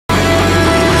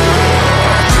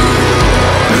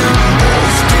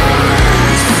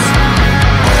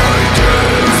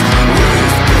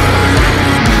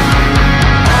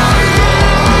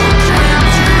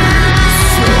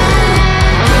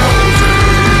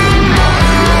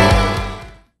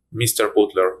Mr.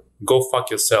 Butler, go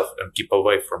fuck yourself and keep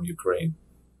away from Ukraine.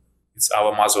 It's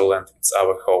our motherland, it's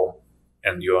our home,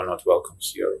 and you are not welcome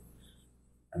here.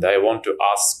 And I want to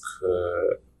ask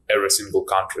every single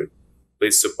country,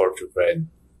 please support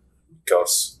Ukraine,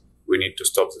 because we need to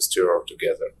stop this terror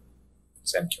together.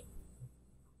 Thank you.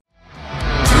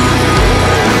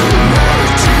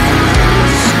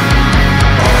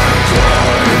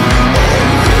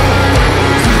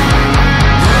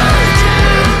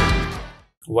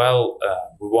 Well,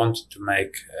 we wanted to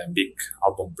make a big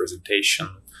album presentation,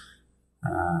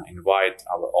 invite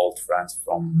our old friends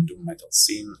from doom metal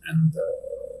scene and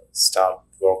start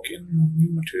working on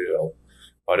new material.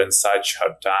 But in such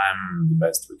hard time, the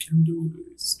best we can do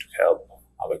is to help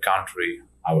our country,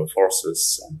 our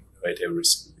forces, and invade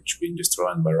everything which been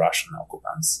destroyed by Russian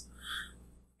occupants.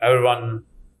 Everyone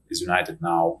is united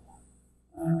now.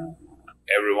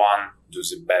 Everyone do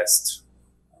the best.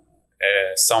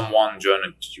 Someone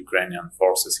joined Ukrainian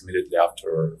forces immediately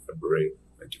after February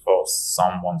 24th.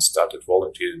 Someone started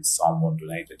volunteering, someone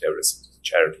donated everything to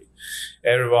charity.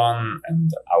 Everyone,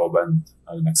 and our band,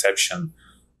 as an exception,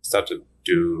 started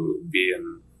to be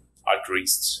an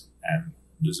altruist and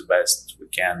do the best we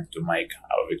can to make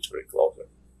our victory closer.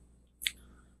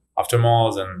 After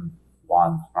more than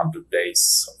 100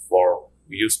 days of war,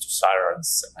 we used to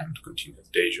silence and continue the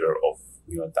danger of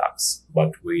new attacks,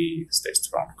 but we stay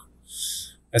strong.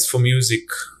 As for music,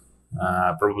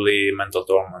 probably Mental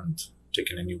Torment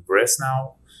taking a new breath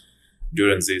now.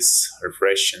 During this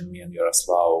refreshing, me and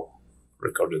Yaroslav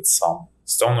recorded some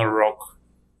stoner rock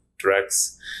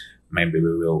tracks. Maybe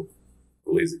we will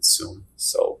release it soon,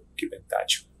 so keep in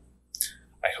touch.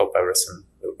 I hope everything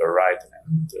will be right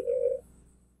and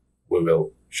we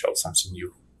will show something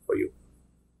new for you.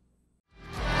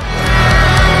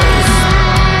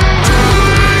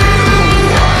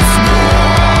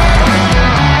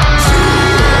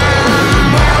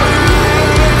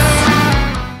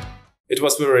 It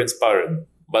was very inspiring,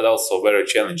 but also very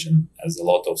challenging, as a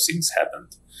lot of things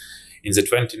happened. In the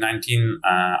 2019,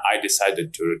 I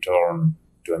decided to return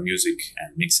to a music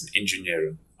and mixing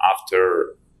engineering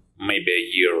after maybe a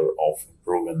year of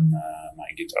improving my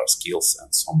guitar skills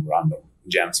and some random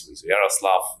jams with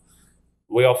Yaroslav.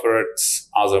 We offered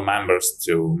other members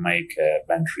to make a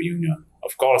band reunion.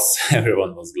 Of course,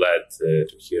 everyone was glad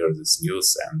to hear this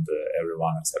news and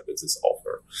everyone accepted this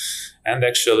offer. And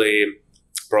actually,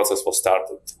 process was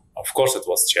started. Of course, it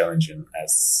was challenging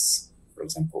as, for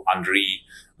example, Andriy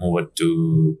moved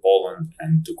to Poland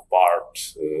and took part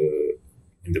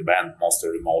in the band mostly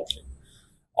remotely.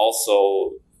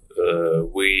 Also,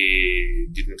 we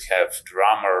didn't have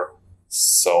drummer,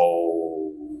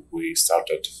 so we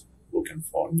started looking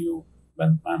for a new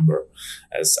band member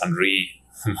as Andriy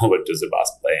moved to the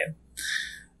bass playing.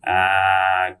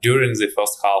 During the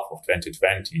first half of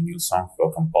 2020, new songs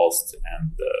were composed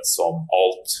and some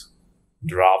old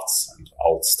drafts and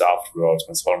old stuff were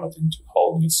transformed into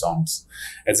whole new songs.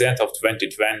 At the end of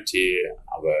 2020,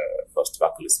 our first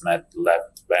vocalist left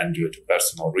the band due to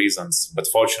personal reasons, but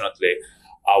fortunately,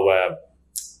 our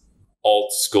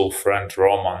old school friend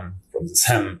Roman from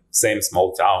the same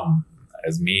small town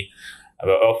as me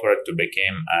were offered to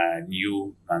become a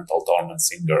new Mental Torment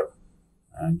singer.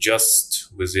 Just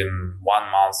within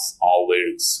 1 month, all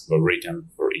lyrics were written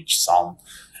for each song,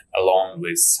 along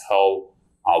with whole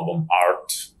album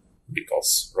art,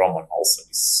 because Roman also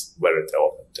is very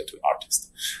talented tattoo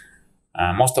artist.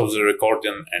 Most of the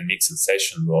recording and mixing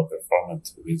sessions were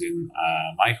performed within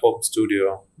my home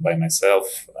studio by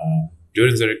myself.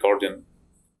 During the recording,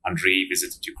 Andriy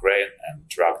visited Ukraine and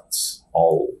tracked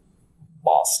all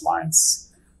bass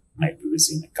lines, maybe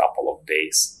within a couple of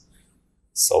days.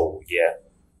 So yeah,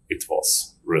 it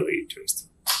was really interesting.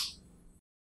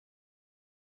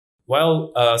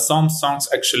 Well, some songs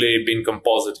actually been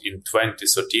composed in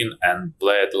 2013 and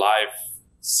played live,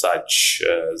 such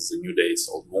as The New Days,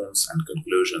 Old Wounds and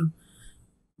Conclusion.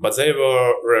 But they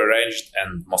were rearranged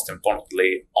and, most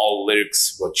importantly, all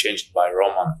lyrics were changed by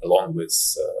Roman along with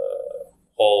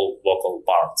all vocal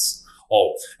parts.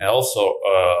 Oh, and also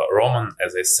Roman,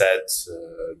 as I said,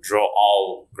 drew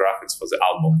all graphics for the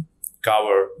album,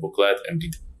 cover, booklet, and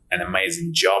did an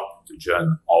amazing job to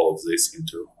join all of this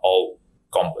into whole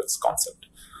complex concept.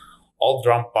 All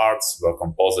drum parts were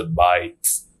composed by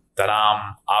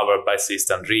our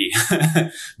bassist Andriy,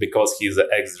 because he's the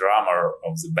ex-drummer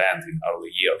of the band in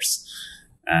early years.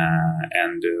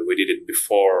 And we did it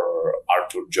before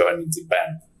Arthur joined the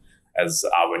band as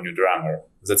our new drummer.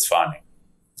 That's funny.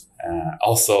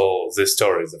 Also, this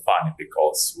story is funny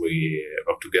because we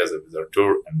worked together with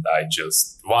Arthur, and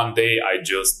one day I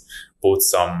just put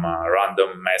some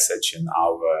random message in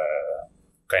our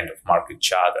kind of market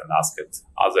chat and asked,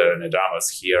 are there any drummers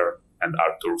here? And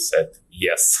Artur said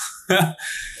yes.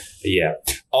 Yeah.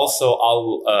 Also,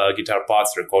 all guitar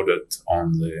parts recorded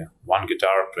on the one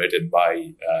guitar created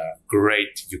by a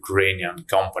great Ukrainian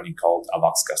company called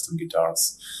Avax Custom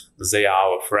Guitars. They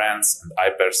are our friends, and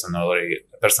I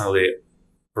personally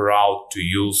proud to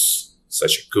use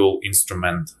such a cool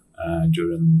instrument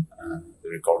during the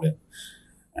recording.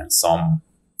 And some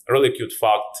really cute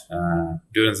fact,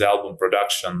 during the album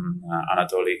production,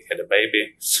 Anatoly had a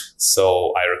baby,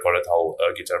 so I recorded all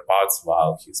guitar parts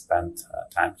while he spent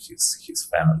time with his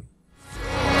family.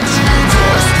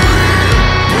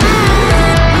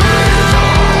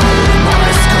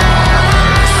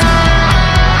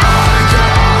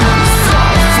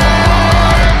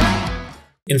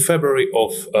 In February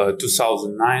of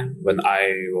 2009, when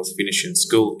I was finishing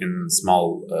school in a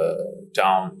small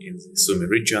town in the Sumy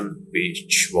region,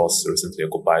 which was recently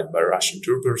occupied by Russian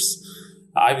troopers,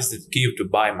 I visited Kyiv to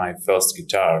buy my first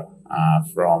guitar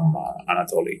from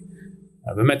Anatoly.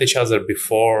 We met each other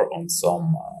before on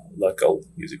some local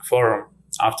music forum.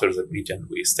 After that meeting,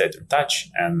 we stayed in touch,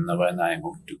 and when I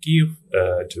moved to Kyiv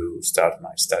to start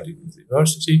my study in the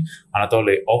university,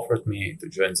 Anatoly offered me to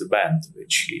join the band,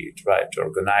 which he tried to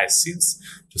organize since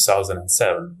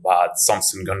 2007, but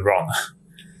something gone wrong.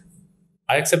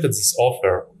 I accepted this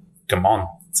offer. Come on,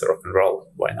 it's rock and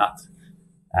roll, why not?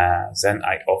 Then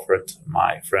I offered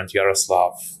my friend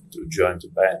Yaroslav to join the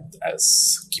band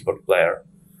as keyboard player.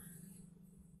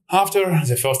 After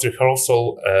the first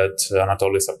rehearsal at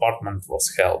Anatoly's apartment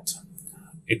was held,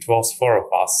 it was four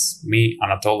of us, me,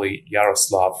 Anatoly,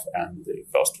 Yaroslav, and the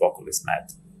first vocalist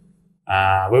Matt.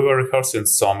 We were rehearsing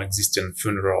some existing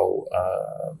funeral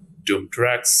doom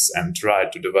tracks and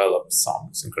tried to develop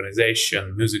some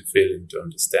synchronization, music feeling to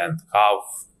understand how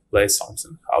to play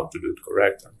something, how to do it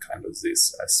correct, and kind of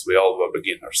this, as we all were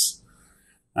beginners.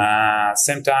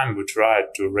 Same time, we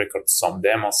tried to record some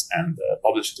demos and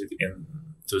published it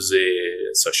to the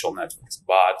social networks,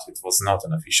 but it was not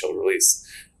an official release,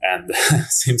 and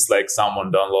seems like someone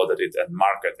downloaded it and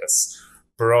marked it as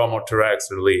promo tracks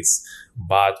release,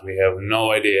 but we have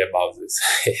no idea about this.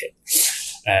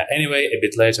 Anyway, a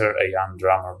bit later, a young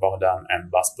drummer Bogdan and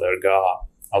bass player Gala,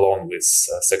 along with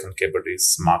second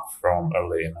keyboardist Mark from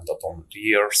early Mental Torment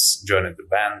years, joined the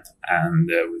band, and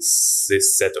with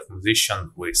this set of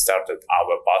musicians, we started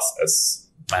our path as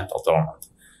Mental Torment.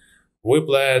 We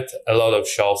played a lot of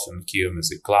shows in Kyiv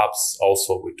music clubs.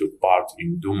 Also, we took part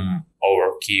in Doom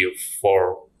Over Kyiv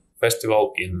 4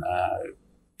 festival in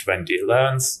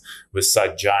 2011 with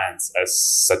such giants as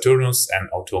Saturnus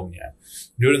and Autumnia.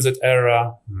 During that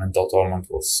era, Mental Torment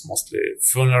was mostly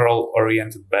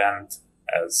funeral-oriented band,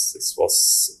 as this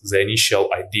was the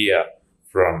initial idea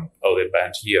from early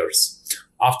band years.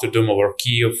 After Doom Over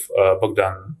Kyiv,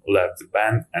 Bogdan left the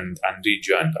band and Andy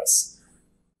joined us.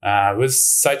 With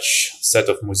such set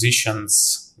of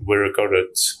musicians, we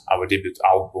recorded our debut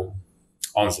album,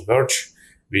 On the Verge,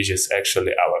 which is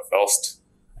actually our first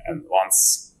and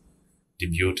once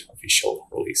debut official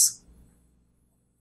release.